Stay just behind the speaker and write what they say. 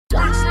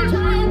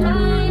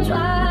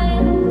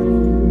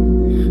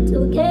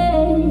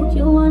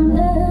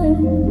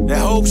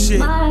Hope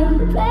shit.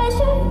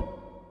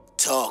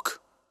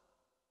 Talk.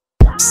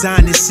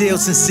 Signed and sealed,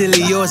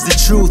 sincerely yours, the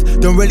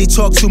truth. Don't really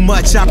talk too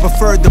much, I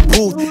prefer the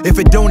booth. If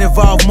it don't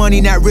involve money,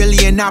 not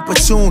really an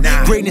opportune.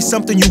 Greatness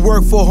something you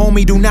work for,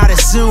 homie, do not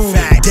assume.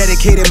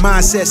 Dedicated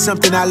mindset,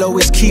 something I'll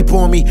always keep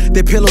on me.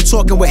 They pillow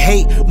talking with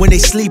hate when they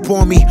sleep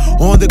on me.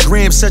 On the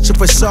gram, such a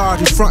facade,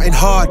 who's fronting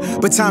hard.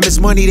 But time is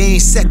money, they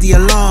ain't set the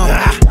alarm.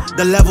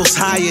 The level's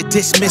higher,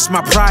 dismiss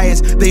my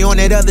priors. They on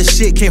that other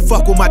shit, can't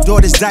fuck with my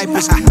daughter's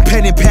diapers.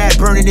 Pen and pad,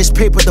 burning this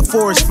paper, the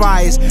forest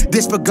fires.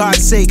 This for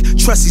God's sake,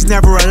 trust he's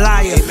never a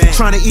liar.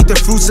 Trying to eat the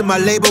fruits of my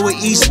labor with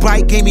each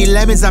bite. Gave me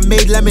lemons, I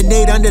made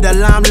lemonade under the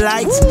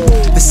limelight.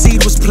 The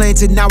seed was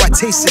planted, now I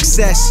taste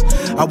success.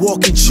 I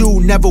walk and chew,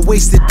 never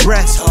wasted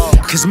breath.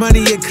 Cause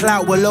money and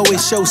clout will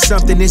always show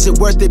something. Is it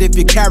worth it if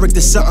your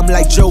character's something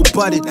like Joe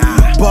Budden?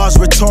 Bars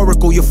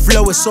rhetorical, your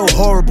flow is so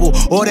horrible.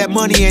 All that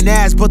money and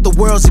ass, but the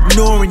world's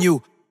ignoring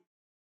you.